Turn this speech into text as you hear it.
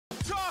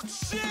Talk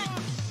shit!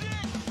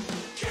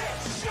 Get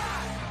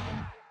shot!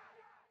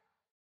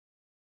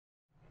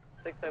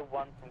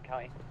 601 from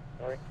County.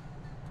 Sorry.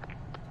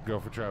 Go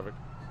for traffic.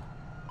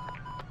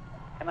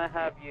 Can I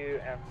have you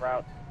en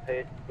route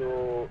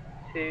postal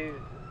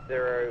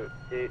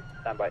 202,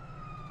 standby.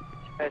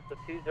 Postal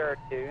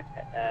 202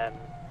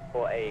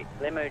 for a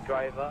limo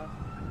driver,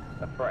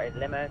 for a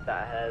limo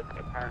that has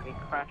apparently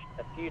crashed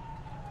a few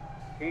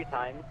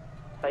times.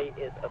 Plate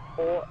is a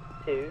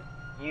 42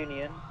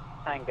 Union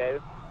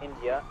Tango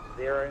India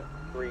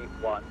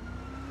 031,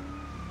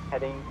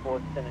 heading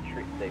for Center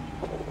Street Station.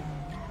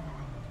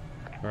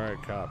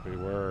 Alright, copy.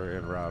 We're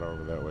en route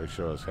over that way.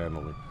 Show us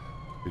handling.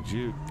 Did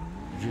you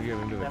get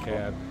into the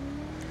cab?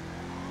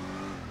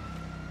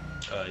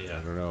 Yeah.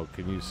 I don't know.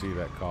 Can you see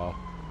that call?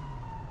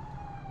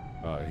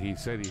 He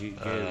said he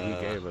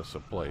gave us a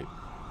plate.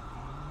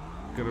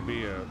 Gonna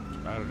be a,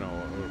 I don't know,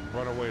 a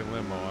runaway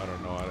limo. I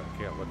don't know. I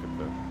can't look at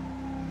the.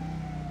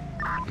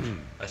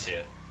 I see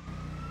it.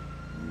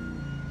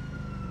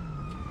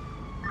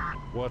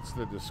 What's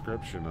the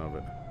description of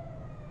it?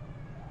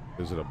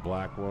 Is it a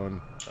black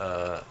one?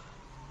 I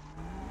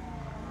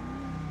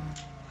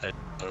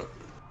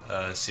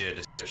don't see a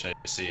description.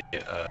 I see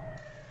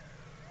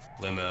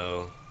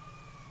limo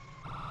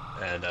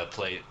and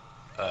plate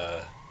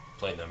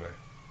number.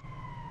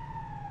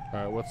 All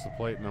right, what's the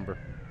plate number?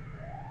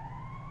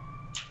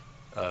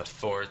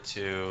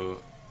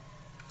 42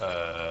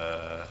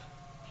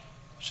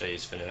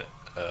 Shays Finette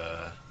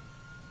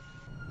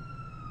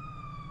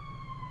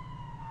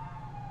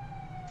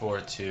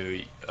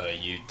 42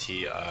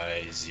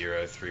 UTI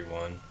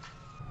 031.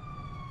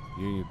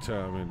 Union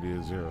Time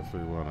India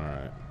 031. All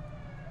right.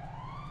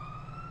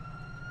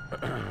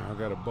 I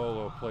got a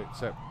bolo plate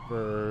set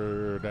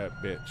for that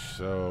bitch,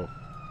 so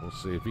we'll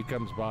see if he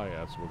comes by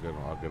us.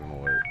 I'll get an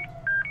alert.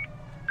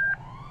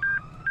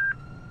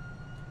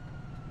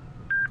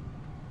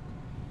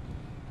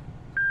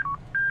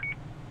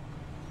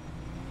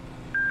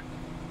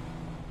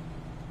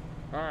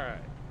 All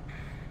right.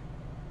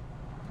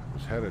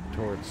 Just headed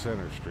towards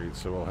Center Street,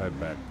 so we'll head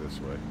back this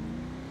way.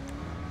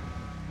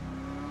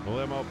 The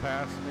limo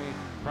passed me,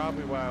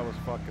 probably while I was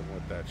fucking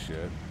with that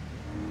shit.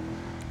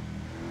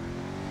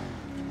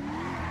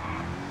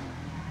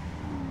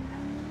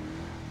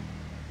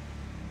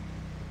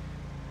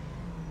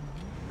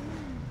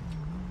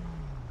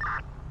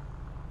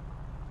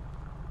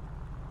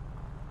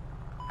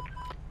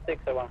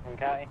 From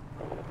County.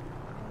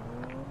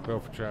 Go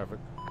for traffic.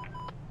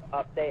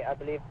 Update, I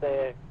believe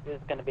there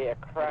is going to be a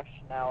crash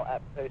now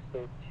at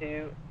postal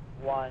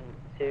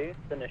 212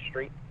 Center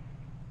Street.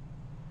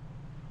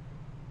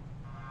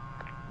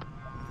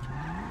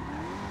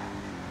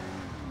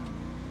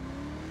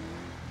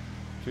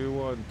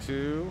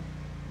 (212).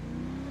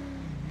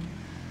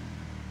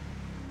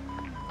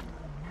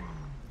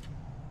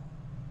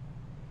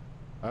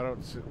 I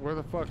don't see, where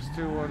the fuck's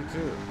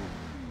 212?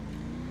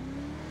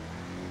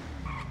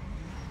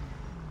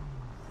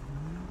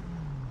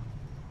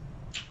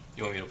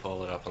 You want me to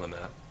pull it up on the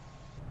map?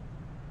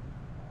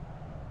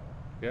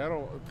 Yeah, I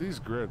don't, these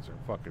grids are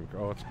fucking,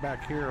 oh, it's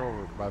back here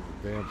over by the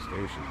damn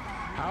station.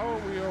 How are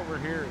we over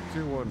here at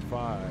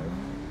 215,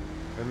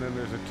 and then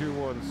there's a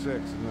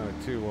 216 and then a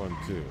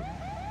 212?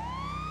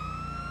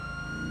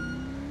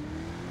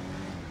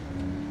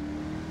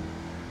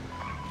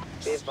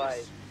 Be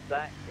advised,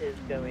 that is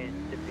going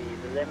to be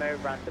the limo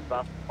ran the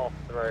bus off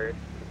the road,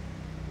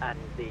 and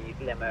the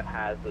limo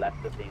has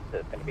left the scene, so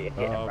it's going to be a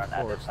hit and run.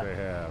 Of course they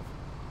have.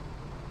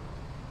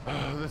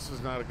 This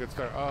is not a good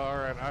start. All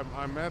right,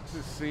 I'm at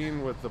the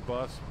scene with the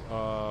bus.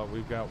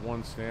 We've got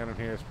one standing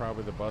here. It's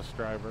probably the bus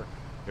driver.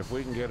 If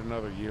we can get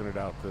another unit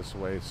out this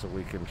way, so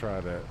we can try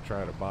to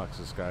box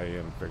this guy in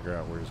and figure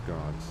out where he's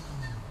gone.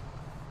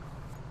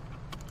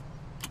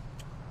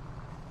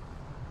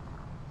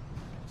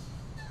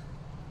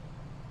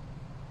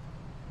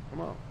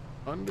 Come on,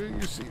 undo your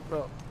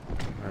seatbelt.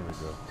 There we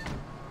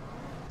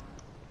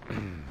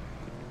go.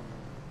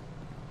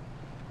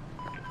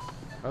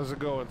 How's it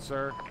going,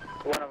 sir?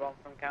 One of them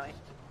from County.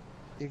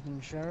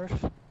 Evening, Sheriff.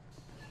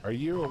 Are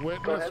you a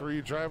witness? Were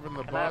you driving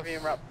the Can bus? I have you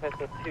en route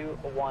postal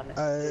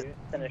 212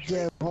 Center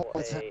Street?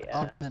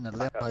 Yeah, I'm in a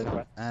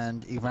limo,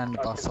 and he ran the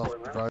bus off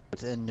the road,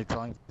 and the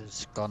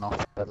driver's gone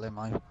off the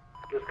limo.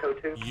 Just code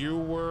 2. You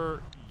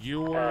were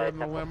in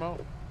the limo?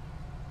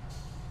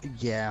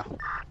 Yeah.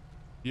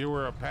 You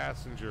were a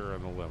passenger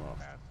in the limo?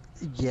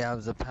 Yeah, I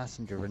was a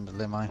passenger in the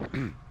limo.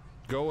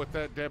 Go with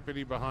that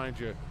deputy behind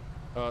you.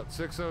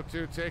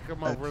 602, take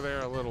him over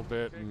there a little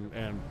bit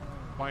and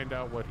find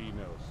out what he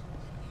knows.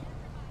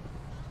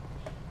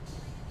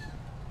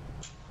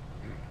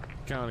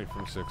 County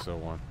from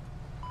 601.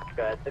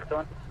 Go ahead,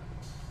 601.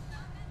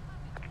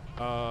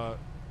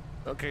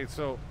 Okay,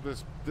 so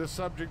this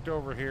subject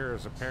over here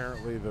is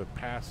apparently the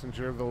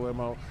passenger of the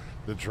limo.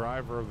 The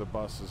driver of the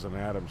bus is an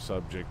Adam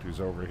subject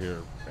who's over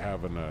here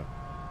having a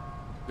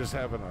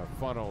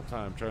fun old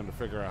time trying to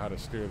figure out how to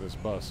steer this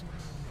bus.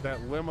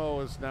 That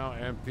limo is now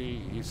empty.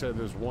 He said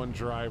there's one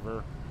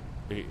driver.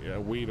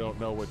 We don't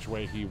know which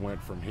way he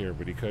went from here,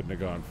 but he couldn't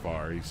have gone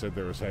far. He said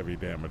there was heavy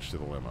damage to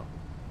the limo.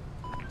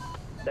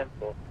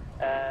 Simple.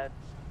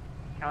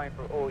 Counting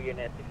for all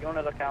units, if you want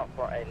to look out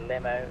for a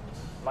limo,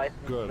 license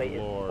Good plate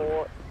Lord. is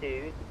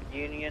 42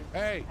 Union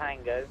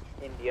Tango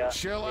India.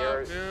 Chill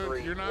out,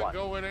 dude. You're not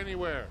going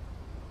anywhere.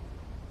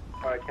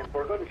 Alright, 10-4, go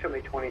ahead and show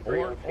me 23.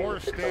 Or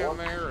stand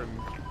there and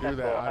do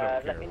that. I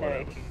don't care. Let me know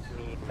if you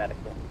need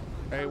medical.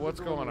 Hey, what's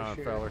going on,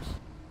 fellas?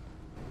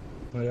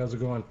 Hey, how's it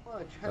going?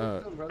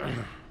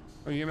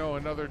 You know,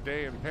 another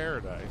day in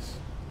paradise.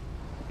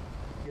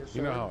 Yes,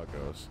 You know how it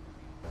goes.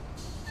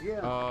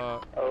 Yeah.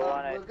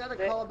 We've got a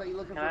call about you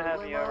looking for a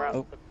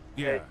limo.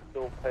 Yeah.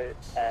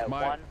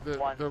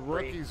 The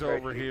rookie's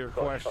over here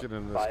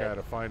questioning this guy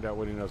to find out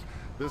what he knows.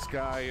 This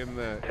guy in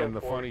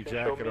the funny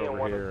jacket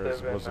over here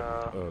was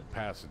a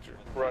passenger.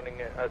 Running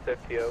it as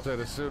FTO. Said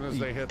as soon as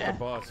they hit the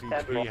bus, he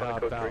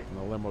hopped out and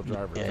the limo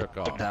driver took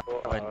off.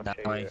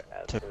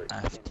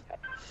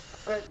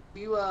 But do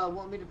you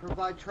want me to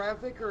provide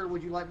traffic, or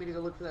would you like me to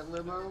go look for that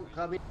limo?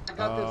 I mean, I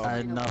got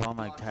this. No, I'm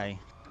okay.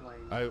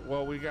 I'd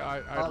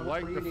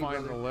like to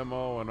find the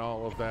limo and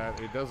all of that.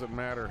 It doesn't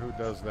matter who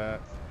does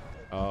that.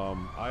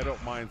 I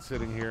don't mind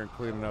sitting here and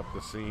cleaning up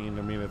the scene.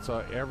 I mean, it's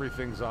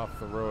everything's off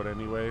the road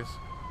anyways.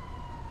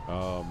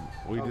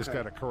 We just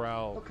got to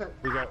corral.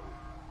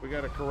 We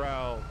got to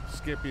corral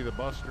Skippy, the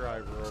bus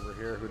driver over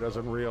here, who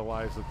doesn't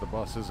realize that the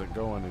bus isn't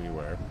going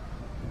anywhere.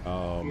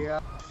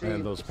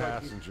 And those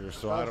passengers.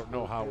 So I don't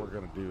know how we're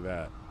going to do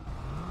that.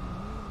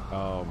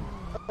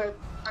 Okay.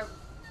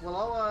 Well,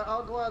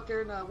 I'll go out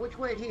there and which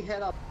way did he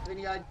head up?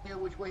 Any idea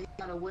which way he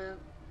kind of went?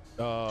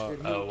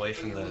 Away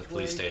from the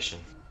police station.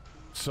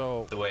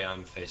 So the way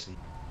I'm facing.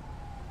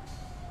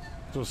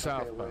 So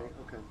southbound.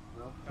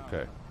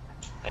 Okay.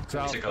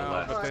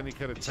 Southbound, but then he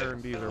could have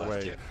turned either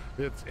way.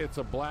 It's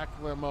a black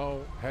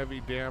limo, heavy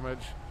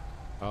damage.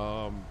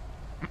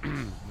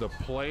 The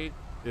plate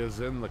is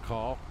in the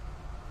call.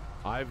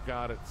 I've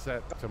got it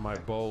set to my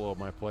Bolo,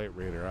 my plate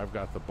reader. I've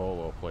got the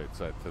Bolo plate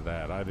set to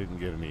that. I didn't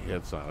get any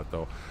hits on it,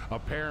 though.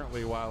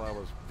 Apparently, while I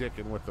was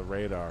dicking with the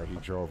radar, he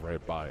drove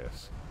right by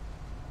us.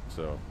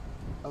 So.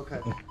 Okay.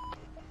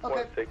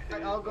 Okay.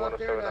 I'll go up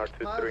there and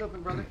keep my eyes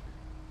open, brother.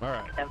 All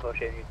right. 10-4,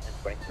 shave you,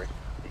 10-23.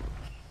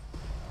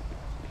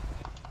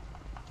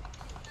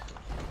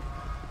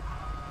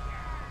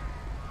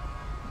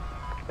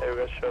 Hey, we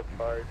got shot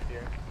fired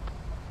here.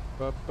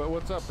 But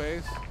what's up,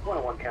 Base?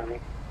 101 County.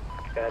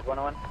 Go ahead,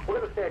 101. We're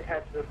going to stay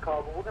attached to this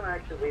call, but we're going to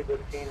actually leave this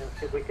scene and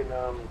see if we can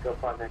go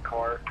find that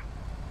car.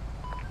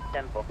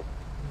 10-4.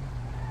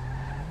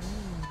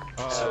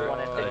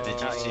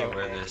 Did you see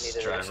where this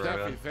driver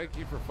Steffi, thank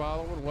you for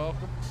following.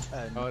 Welcome.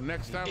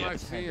 Next time I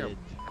see him,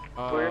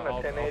 we're in a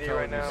 1080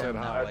 right now. Said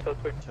hi.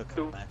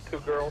 Two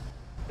girls.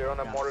 They're on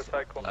a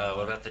motorcycle.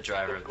 what about the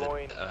driver of the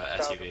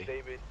SUV?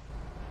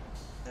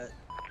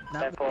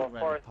 10-4,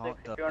 4-6, if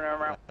you want to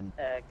run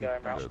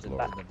going around to the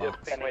back. Yes,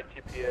 Fenway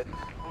GPS.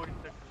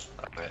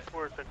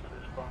 46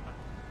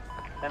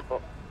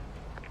 10-4.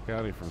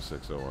 County from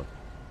 601.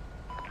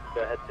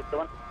 Go ahead,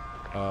 601.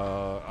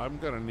 I'm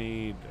gonna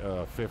need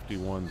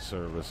 51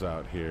 service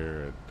out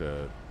here at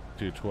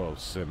 212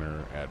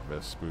 Center at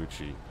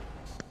Vespucci.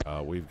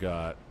 We've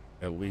got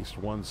at least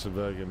one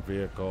civilian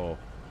vehicle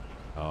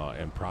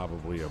and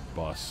probably a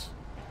bus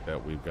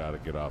that we've got to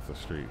get off the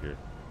street here.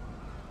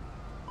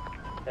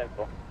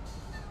 10-4.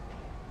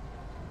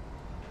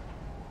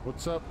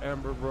 What's up,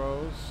 Ember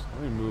Bros?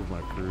 Let me move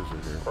my cruiser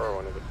here.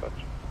 401 is a touch.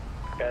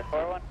 Go ahead,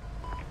 401.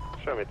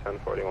 Show me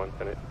 1041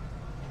 Senate.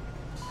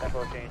 10-4,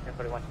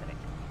 1041 Senate.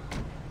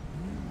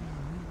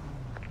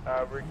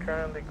 We're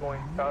currently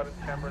going south of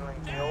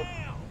Chamberlain Hills.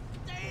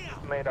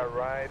 Just made a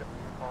ride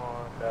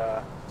on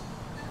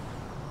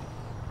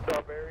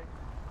Strawberry,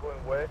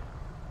 going west.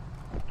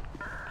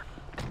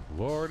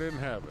 Lord in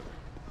heaven.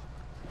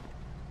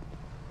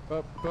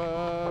 46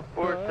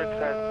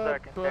 at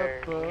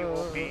secondary. You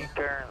will be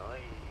currently.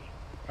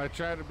 I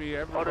try to be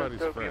everybody's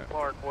friend.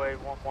 Parkway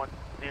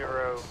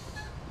 110.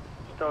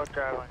 Still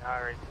traveling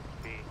high rate of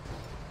speed.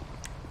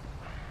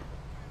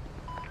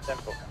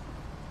 10-4.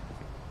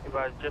 You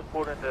guys just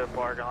pulled into the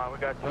parking lot. We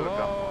got two.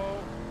 Hello?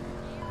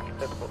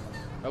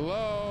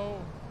 Hello?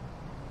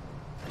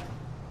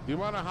 You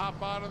want to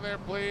hop out of there,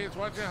 please?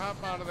 Why don't you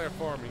hop out of there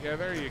for me? Yeah,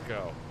 there you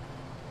go.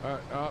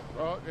 Yeah,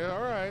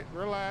 all right.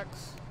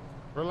 Relax.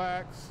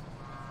 Relax.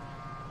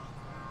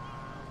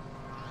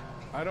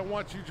 I don't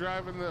want you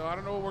driving I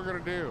don't know what we're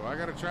going to do. I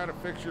got to try to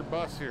fix your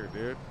bus here,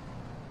 dude.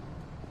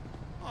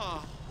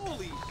 Oh,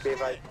 holy Be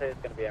advised, it's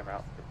going to be en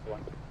route.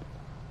 61.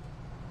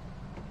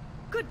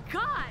 Good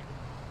God!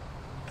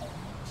 Oh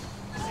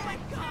my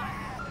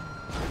God!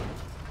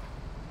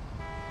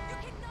 You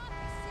cannot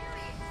be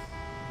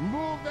serious!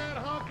 Move that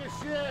hunk of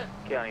shit!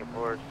 County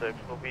 46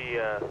 will be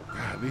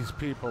God, these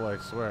people, I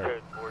swear.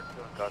 carried forward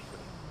to in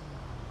custody.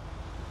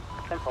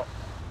 10-4.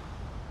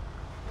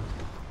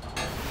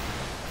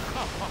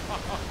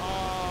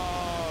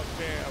 Oh,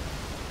 damn.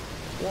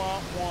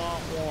 Wah, wah,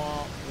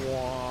 wah,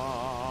 wah.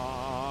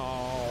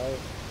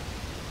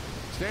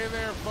 Stay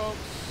there,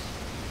 folks.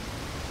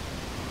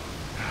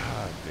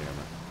 God damn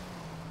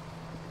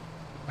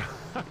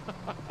it.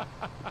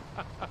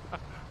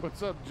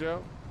 What's up,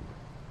 Joe?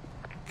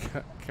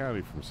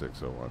 County from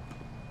 601.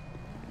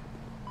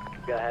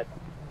 Go ahead.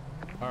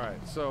 All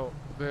right, so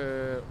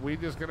we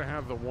just gonna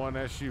have the one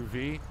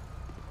SUV.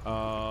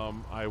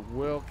 I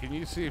will. Can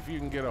you see if you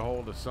can get a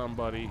hold of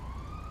somebody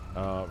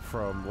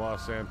from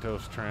Los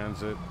Santos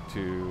Transit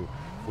to?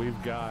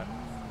 We've got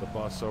the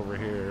bus over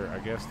here. I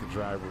guess the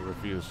driver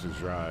refused to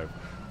drive,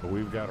 but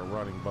we've got a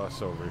running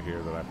bus over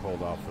here that I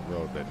pulled off the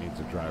road that needs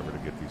a driver to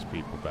get these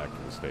people back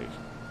to the station.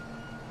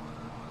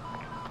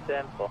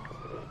 Simple.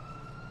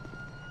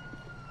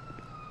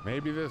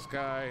 Maybe this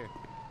guy.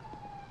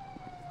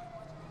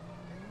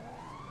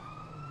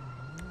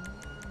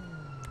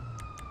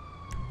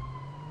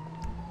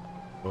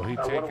 Will he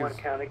take his?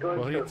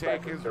 Will he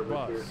take his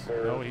bus?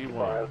 No, he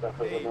won't.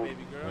 Hey,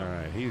 baby girl. All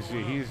right, he's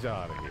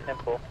out of here.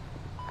 Simple.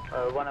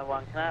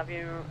 101, can I have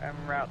you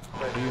route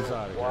He's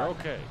out of here.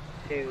 Okay.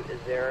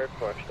 2-0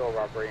 for store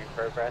robbery in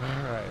progress.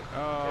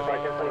 All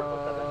right.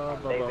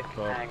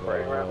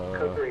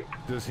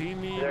 Does he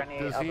need?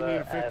 Does he need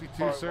a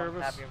 52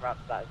 service? Have you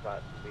route that as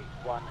well?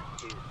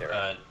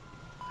 120.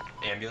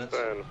 Ambulance?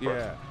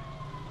 Yeah.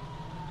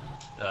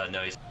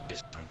 No, he's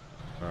fine.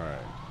 All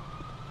right.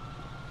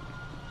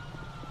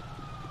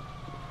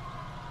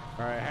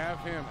 All right.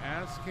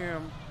 Ask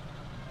him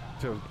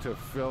to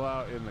fill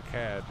out in the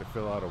CAD to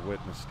fill out a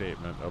witness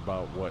statement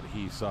about what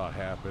he saw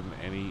happen.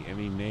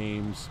 Any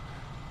names,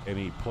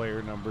 any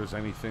player numbers,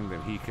 anything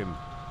that he can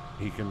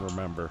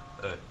remember,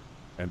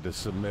 and to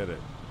submit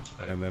it,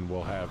 and then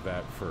we'll have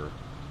that for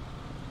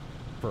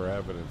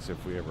evidence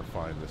if we ever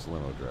find this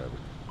limo driver.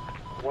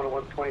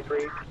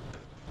 101-23.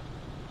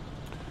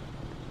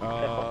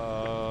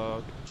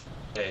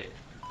 Hey,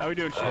 how we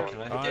doing, Chief?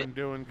 I'm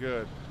doing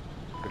good.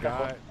 The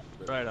guy.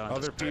 Right on.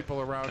 Other people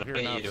around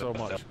here, not so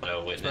much.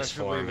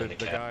 Especially the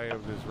guy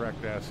of this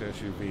wrecked ass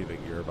SUV that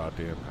you're about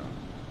to impound.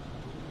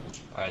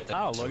 All right.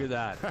 Oh, look at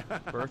that.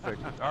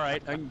 Perfect. All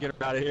right, I can get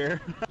her out of here.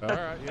 All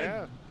right,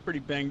 yeah. Pretty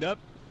banged up.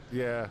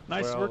 Yeah.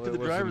 Nice work to the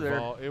driver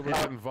there. It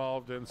was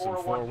involved in some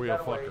four-wheel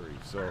fuckery,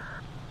 so.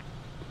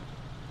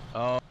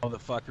 Oh, the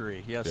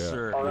fuckery. Yes, yeah,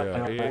 sir.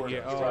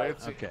 Yeah.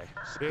 Oh, okay.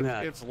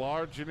 It's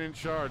large and in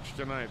charge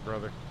tonight,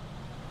 brother.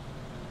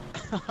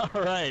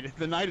 All right.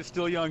 The night is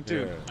still young,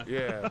 too.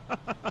 Yeah.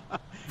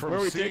 From Where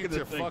are we C taking to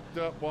this thing? fucked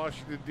up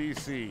Washington,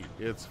 D.C.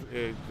 The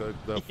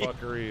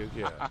fuckery is,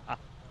 yeah.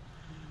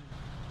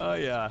 Oh,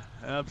 yeah.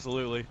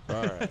 Absolutely.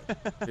 All right.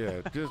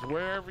 Yeah. Just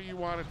wherever you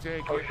want to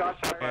take it.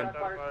 Shots fired.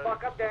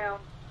 Fuck up down.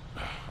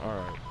 All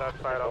right. That's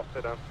fine, I'll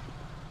sit down.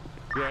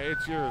 Yeah,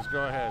 it's yours.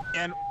 Go ahead.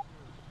 And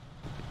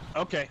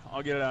okay,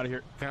 I'll get it out of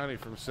here. County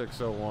from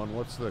 601.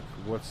 What's the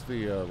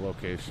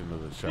location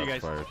of the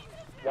shots fired?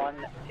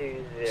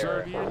 120.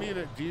 Sir,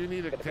 do you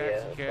need a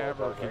taxi cab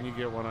or can you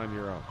get one on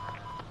your own?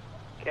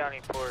 County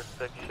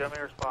 46, show me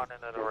responding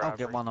to the I'll robbery.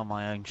 get one on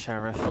my own,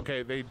 Sheriff.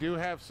 Okay, they do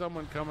have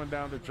someone coming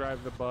down to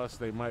drive the bus.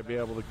 They might be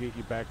able to get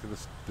you back to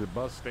the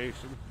bus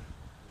station.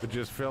 But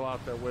just fill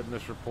out that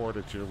witness report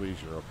at your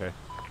leisure, okay?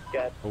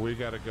 Good. But we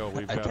gotta go.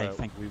 We've got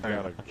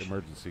an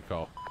emergency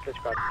call.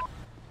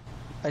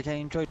 Okay,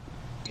 enjoy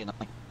your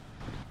night.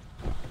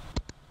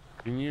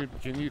 Can you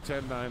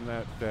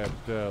 10-9 that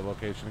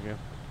location again?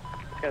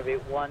 It's gonna be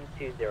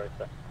 120,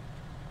 sir.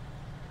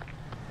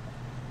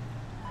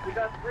 We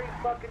got 3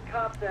 fucking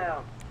cops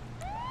down.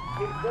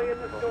 He's clearing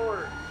the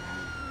stores.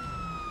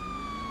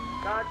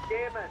 God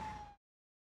damn it.